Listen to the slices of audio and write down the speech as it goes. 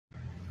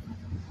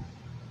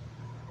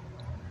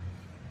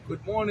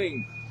Good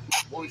morning.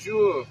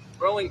 Bonjour,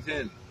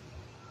 Burlington.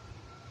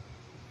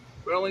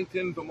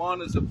 Burlington,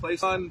 Vermont is a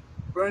place on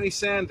Bernie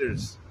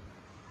Sanders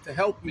to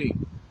help me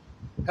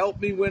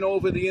win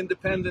over the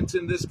independents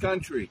in this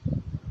country.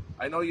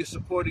 I know you're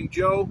supporting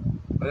Joe,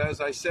 but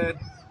as I said,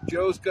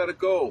 Joe's got to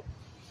go.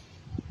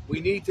 We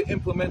need to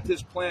implement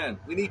his plan.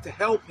 We need to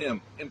help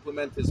him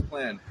implement his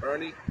plan.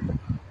 Bernie,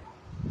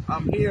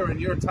 I'm here in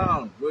your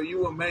town where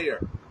you were mayor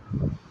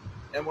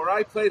and where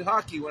I played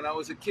hockey when I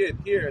was a kid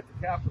here at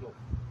the Capitol.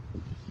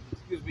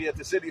 At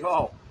the City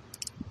Hall.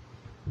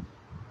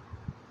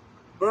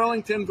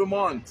 Burlington,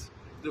 Vermont,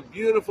 the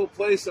beautiful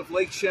place of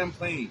Lake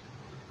Champlain,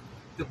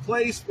 the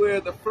place where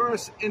the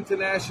first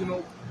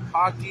international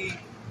hockey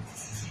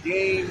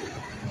game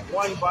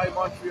won by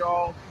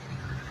Montreal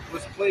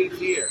was played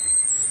here.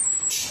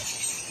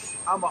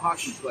 I'm a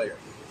hockey player.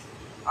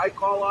 I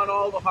call on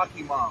all the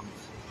hockey moms,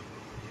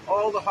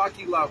 all the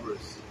hockey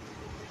lovers.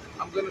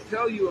 I'm going to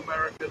tell you,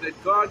 America,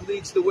 that God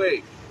leads the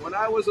way. When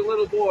I was a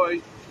little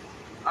boy,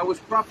 I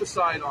was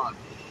prophesied on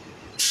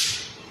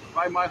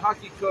by my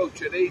hockey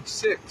coach at age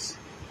 6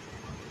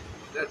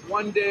 that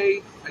one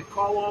day I'd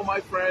call all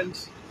my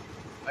friends,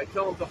 I'd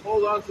tell them to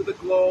hold on to the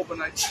globe,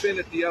 and I'd spin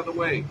it the other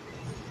way.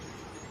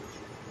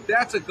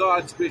 That's a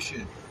God's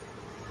mission.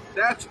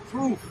 That's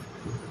proof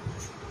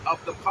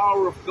of the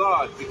power of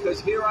God, because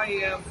here I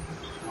am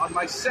on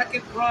my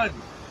second run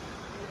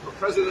for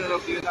President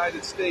of the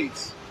United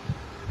States.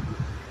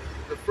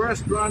 The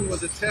first run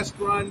was a test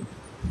run.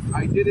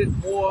 I did it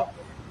more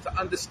to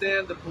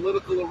understand the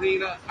political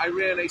arena. I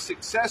ran a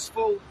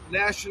successful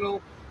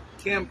national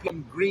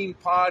campaign, Green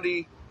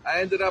Party.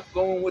 I ended up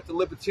going with the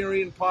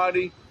Libertarian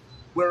Party,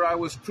 where I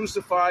was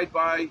crucified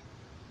by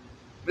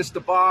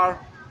Mr.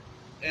 Barr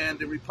and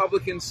the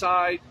Republican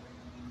side,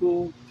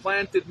 who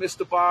planted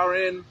Mr. Barr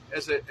in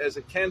as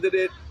a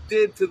candidate.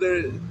 Did to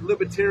the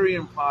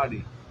Libertarian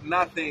Party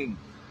nothing.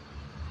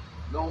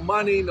 No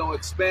money, no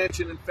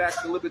expansion. In fact,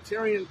 the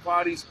Libertarian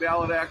Party's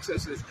ballot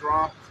access has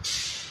dropped.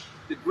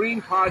 The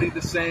Green Party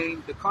the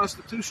same. The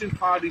Constitution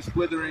Party's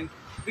withering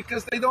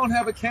because they don't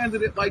have a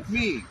candidate like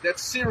me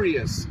that's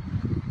serious.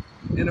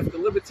 And if the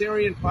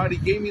Libertarian Party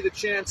gave me the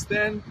chance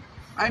then,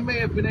 I may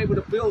have been able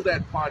to build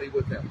that party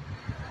with them.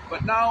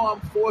 But now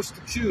I'm forced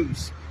to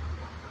choose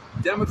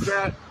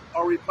Democrat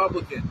or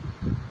Republican.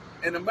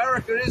 And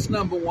America is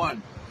number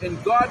one.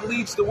 And God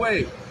leads the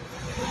way.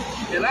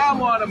 And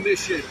I'm on a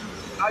mission.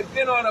 I've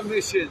been on a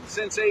mission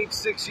since age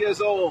 6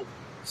 years old.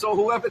 So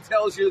whoever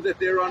tells you that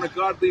they're on a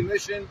godly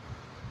mission,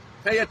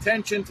 pay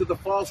attention to the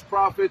false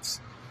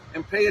prophets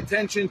and pay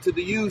attention to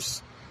the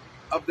use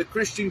of the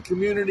Christian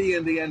community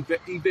and the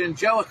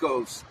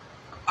evangelicals.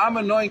 I'm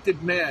an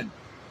anointed man.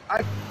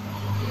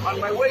 On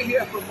my way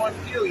here from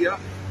Montpelier,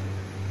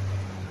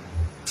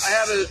 I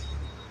had a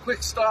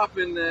quick stop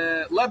in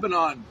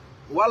Lebanon.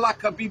 Wala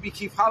Habibi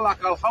Kif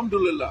Halak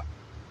Alhamdulillah.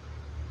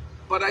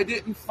 But I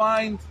didn't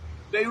find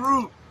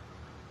Beirut.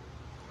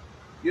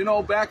 You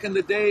know, back in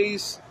the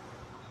days,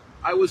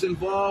 I was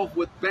involved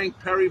with Bank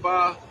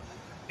Paribas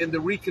in the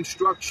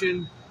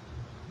reconstruction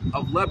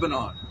of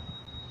Lebanon.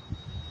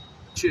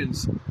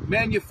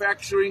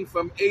 Manufacturing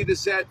from A to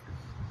Z,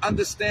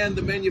 understand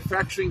the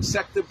manufacturing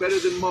sector better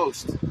than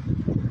most.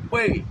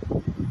 Wait,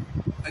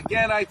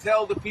 again, I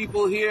tell the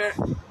people here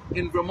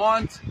in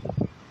Vermont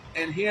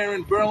and here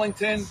in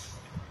Burlington,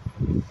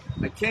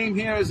 I came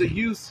here as a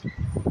youth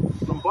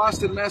from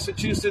Boston,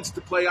 Massachusetts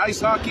to play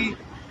ice hockey,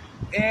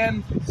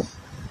 and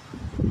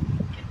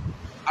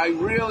I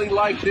really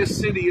like this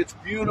city. It's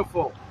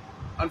beautiful.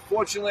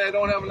 Unfortunately, I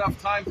don't have enough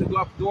time to go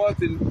up north,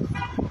 and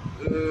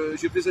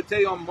je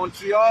visited en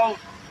Montreal,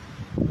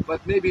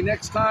 but maybe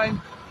next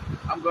time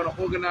I'm going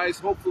to organize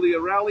hopefully a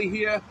rally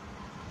here,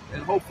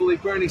 and hopefully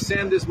Bernie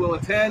Sanders will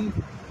attend.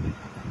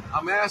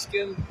 I'm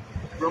asking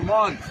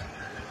Vermont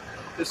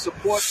to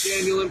support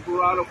Daniel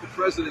Imperato for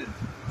president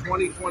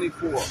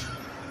 2024.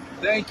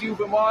 Thank you,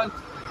 Vermont.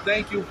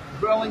 Thank you,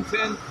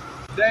 Burlington.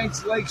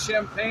 Thanks, Lake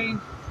Champlain.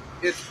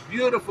 It's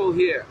beautiful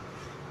here.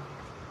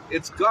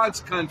 It's God's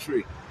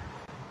country.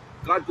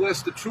 God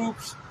bless the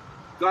troops.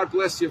 God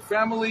bless your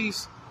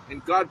families.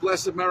 And God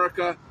bless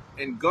America.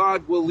 And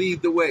God will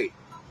lead the way.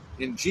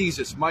 In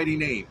Jesus' mighty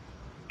name.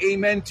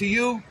 Amen to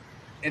you.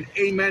 And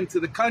amen to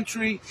the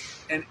country.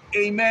 And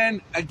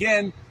amen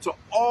again to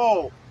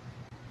all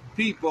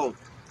people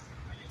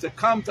to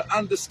come to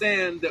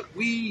understand that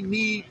we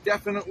need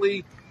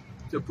definitely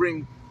to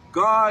bring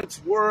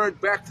God's word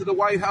back to the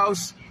White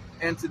House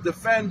and to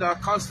defend our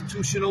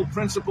constitutional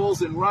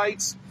principles and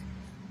rights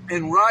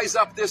and rise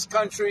up this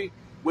country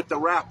with the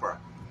rapper.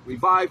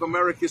 Revive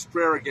America's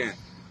prayer again.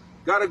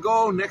 Gotta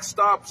go. Next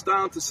stop's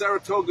down to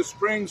Saratoga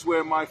Springs,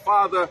 where my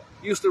father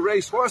used to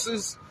race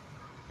horses,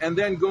 and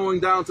then going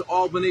down to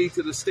Albany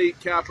to the state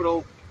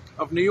capital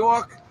of New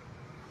York,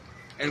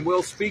 and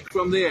we'll speak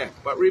from there.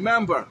 But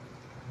remember,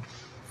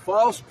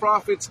 false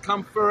prophets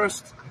come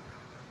first,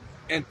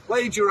 and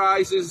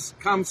plagiarizers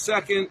come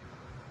second.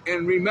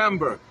 And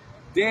remember,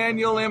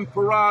 Daniel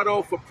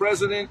Imperato for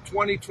president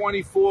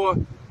 2024.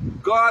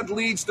 God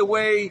leads the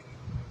way,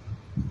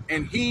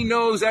 And he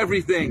knows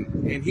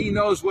everything. And he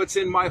knows what's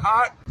in my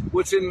heart,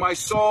 what's in my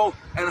soul,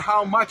 and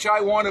how much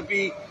I want to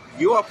be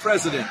your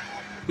president.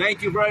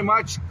 Thank you very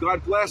much.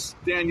 God bless.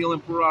 Daniel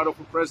Imperato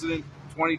for president.